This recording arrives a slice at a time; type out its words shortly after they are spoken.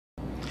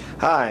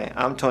Hi,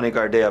 I'm Tony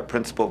Gardea,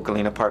 principal of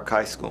Galena Park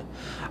High School.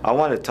 I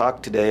want to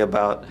talk today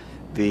about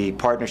the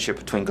partnership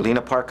between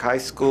Galena Park High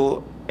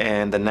School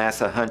and the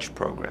NASA HUNCH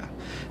program.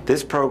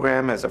 This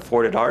program has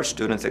afforded our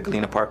students at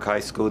Galena Park High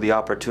School the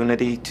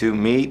opportunity to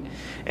meet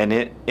and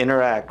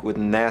interact with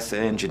NASA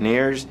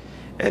engineers,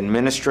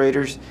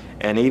 administrators,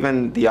 and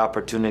even the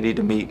opportunity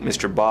to meet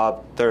Mr.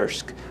 Bob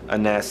Thirsk, a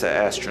NASA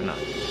astronaut.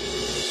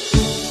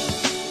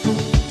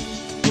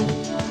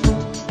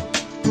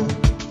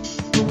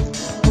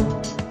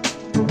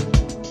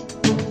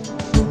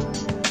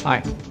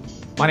 Hi,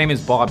 my name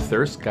is Bob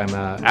Thirsk. I'm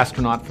an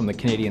astronaut from the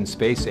Canadian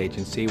Space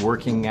Agency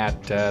working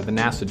at the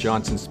NASA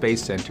Johnson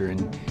Space Center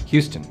in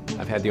Houston.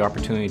 I've had the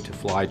opportunity to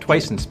fly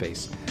twice in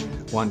space,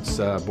 once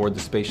aboard the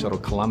Space Shuttle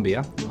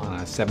Columbia on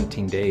a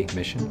 17-day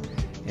mission,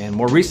 and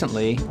more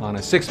recently on a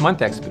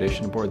 6-month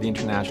expedition aboard the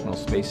International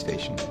Space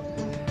Station.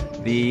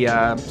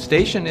 The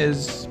station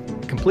is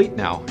complete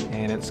now,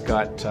 and it's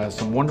got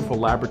some wonderful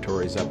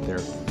laboratories up there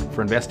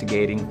for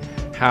investigating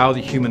how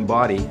the human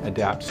body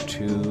adapts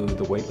to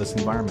the weightless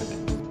environment.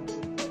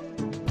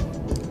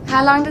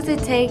 How long does it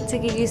take to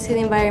get used to the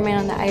environment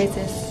on the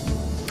ISS?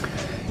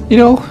 You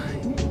know,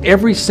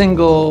 every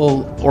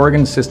single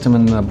organ system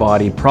in the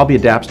body probably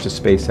adapts to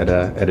space at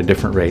a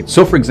different rate.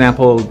 So for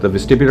example, the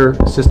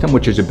vestibular system,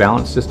 which is a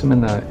balance system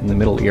in the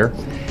middle ear,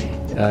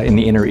 in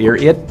the inner ear,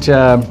 it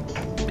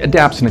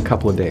adapts in a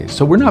couple of days.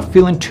 So we're not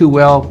feeling too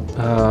well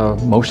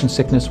motion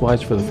sickness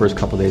wise for the first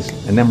couple of days,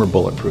 and then we're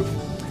bulletproof.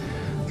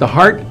 The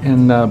heart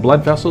and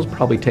blood vessels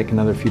probably take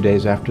another few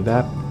days after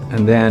that.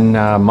 And then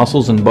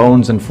muscles and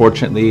bones,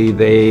 unfortunately,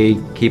 they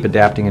keep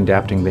adapting.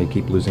 They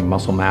keep losing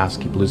muscle mass,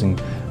 keep losing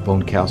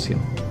bone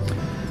calcium.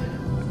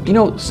 You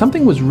know,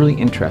 something was really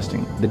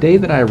interesting. The day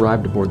that I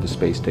arrived aboard the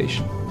space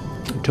station,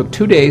 it took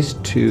 2 days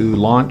to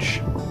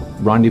launch,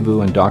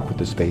 rendezvous, and dock with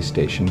the space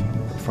station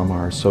from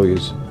our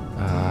Soyuz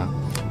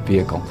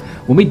vehicle.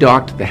 When we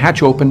docked, the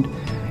hatch opened,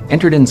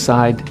 entered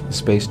inside the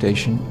space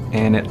station,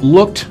 and it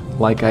looked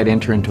like I'd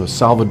enter into a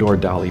Salvador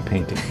Dali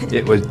painting.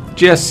 It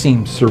just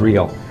seemed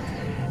surreal.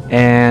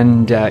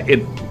 And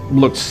it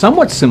looked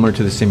somewhat similar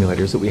to the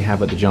simulators that we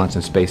have at the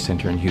Johnson Space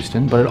Center in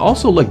Houston, but it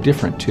also looked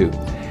different too.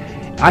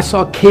 I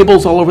saw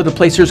cables all over the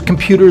place. There's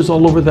computers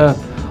all over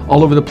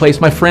the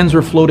place. My friends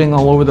were floating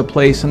all over the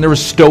place, and there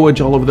was stowage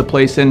all over the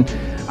place. And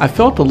I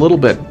felt a little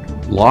bit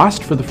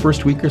lost for the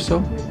first week or so.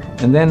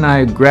 And then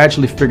I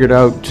gradually figured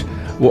out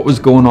what was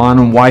going on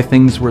and why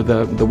things were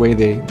the way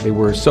they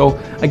were. So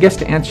I guess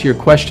to answer your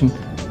question,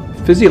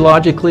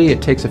 physiologically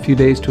it takes a few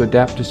days to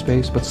adapt to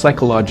space, but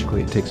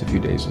psychologically it takes a few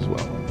days as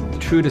well.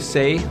 True to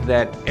say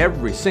that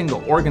every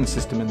single organ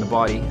system in the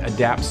body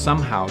adapts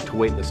somehow to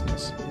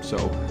weightlessness. So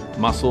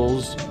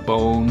muscles,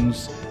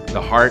 bones,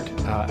 the heart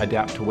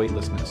adapt to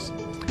weightlessness.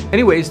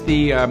 Anyways,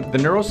 the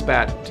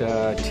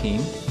NeuroSpat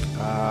team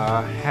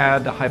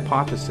had a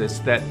hypothesis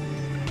that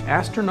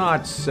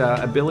astronauts'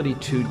 ability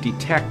to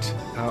detect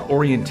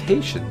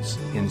orientations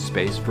in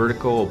space,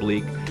 vertical,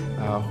 oblique,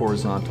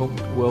 horizontal,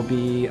 will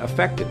be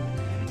affected.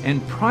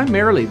 And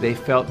primarily they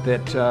felt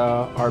that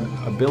our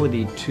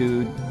ability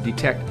to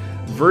detect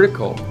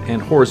vertical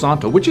and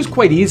horizontal, which is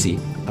quite easy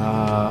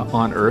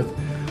on Earth,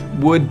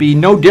 would be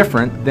no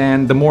different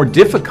than the more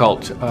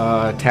difficult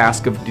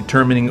task of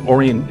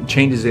determining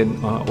changes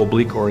in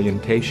oblique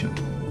orientation.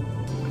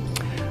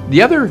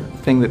 The other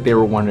thing that they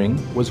were wondering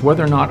was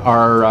whether or not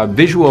our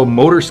visual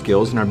motor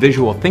skills and our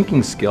visual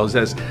thinking skills,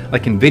 as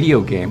like in video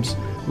games,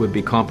 would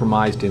be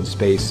compromised in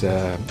space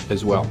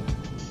as well.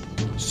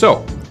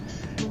 So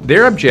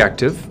their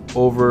objective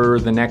over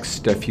the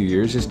next few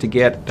years is to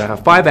get 5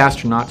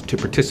 astronauts to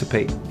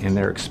participate in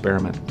their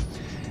experiment.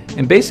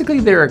 And basically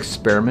their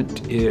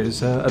experiment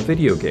is a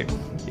video game.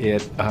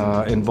 It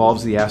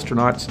involves the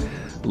astronauts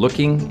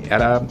looking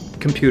at a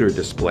computer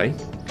display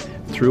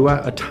through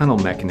a tunnel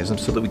mechanism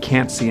so that we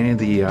can't see any of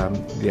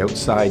the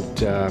outside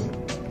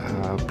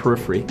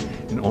periphery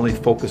and only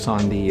focus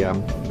on the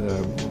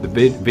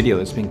video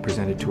that's being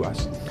presented to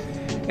us.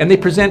 And they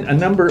present a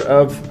number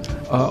of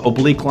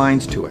oblique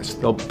lines to us.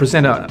 They'll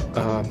present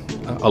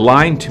a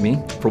line to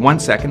me for 1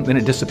 second, then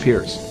it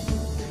disappears.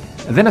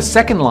 And then a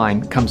second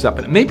line comes up,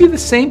 and it may be the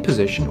same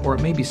position or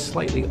it may be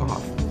slightly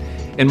off.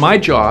 And my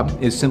job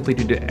is simply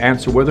to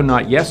answer whether or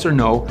not, yes or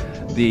no,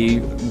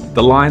 the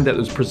line that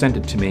was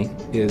presented to me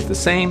is the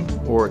same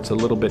or it's a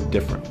little bit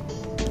different.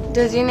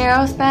 Does your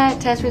NeuroSpat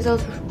test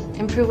results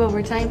improve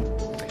over time?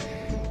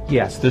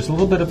 Yes, there's a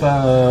little bit of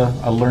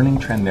a learning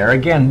trend there.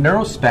 Again,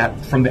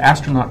 NeuroSpat, from the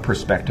astronaut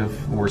perspective,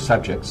 or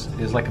subjects,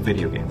 is like a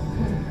video game.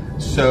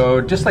 So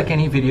just like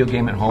any video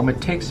game at home,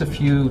 it takes a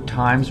few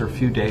times or a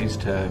few days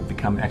to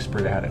become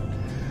expert at it.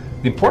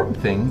 The important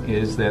thing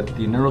is that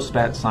the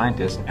NeuroSpat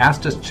scientists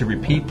asked us to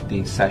repeat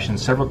the session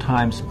several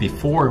times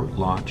before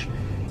launch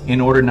in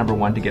order, number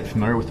one, to get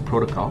familiar with the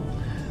protocol,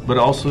 but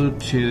also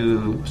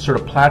to sort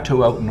of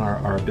plateau out in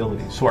our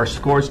abilities. So our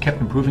scores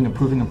kept improving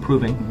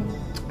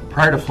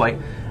prior to flight.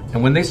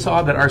 And when they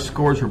saw that our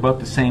scores were about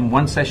the same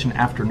one session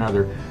after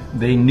another,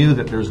 they knew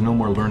that there's no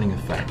more learning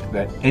effect,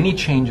 that any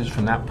changes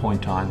from that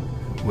point on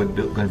were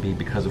going to be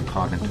because of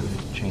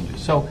cognitive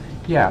changes. So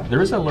Yeah,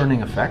 there is a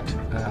learning effect,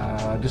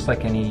 just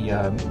like any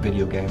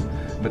video game,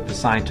 but the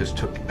scientists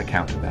took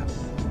account of that.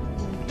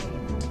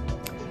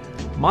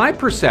 My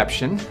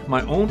perception,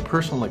 my own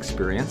personal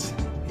experience,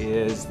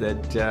 is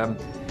that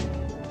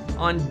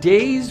on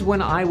days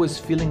when I was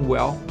feeling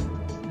well,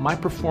 my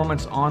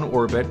performance on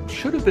orbit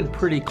should have been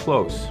pretty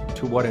close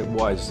to what it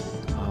was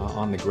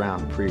on the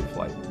ground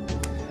pre-flight.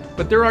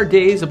 But there are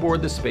days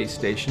aboard the space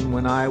station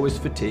when I was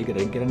fatigued, I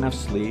didn't get enough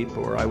sleep,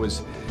 or I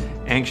was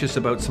anxious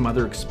about some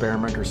other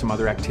experiment or some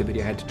other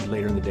activity I had to do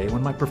later in the day,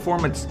 when my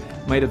performance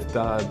might have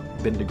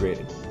been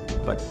degraded.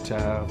 But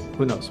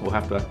who knows, we'll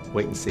have to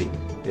wait and see.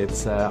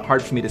 It's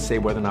hard for me to say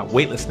whether or not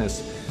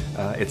weightlessness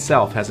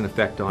itself has an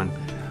effect on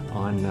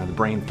the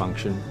brain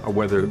function, or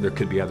whether there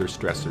could be other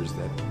stressors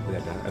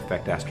that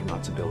affect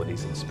astronauts'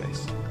 abilities in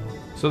space.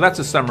 So that's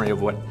a summary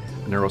of what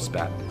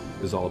Neurospat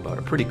is all about.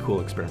 A pretty cool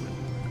experiment.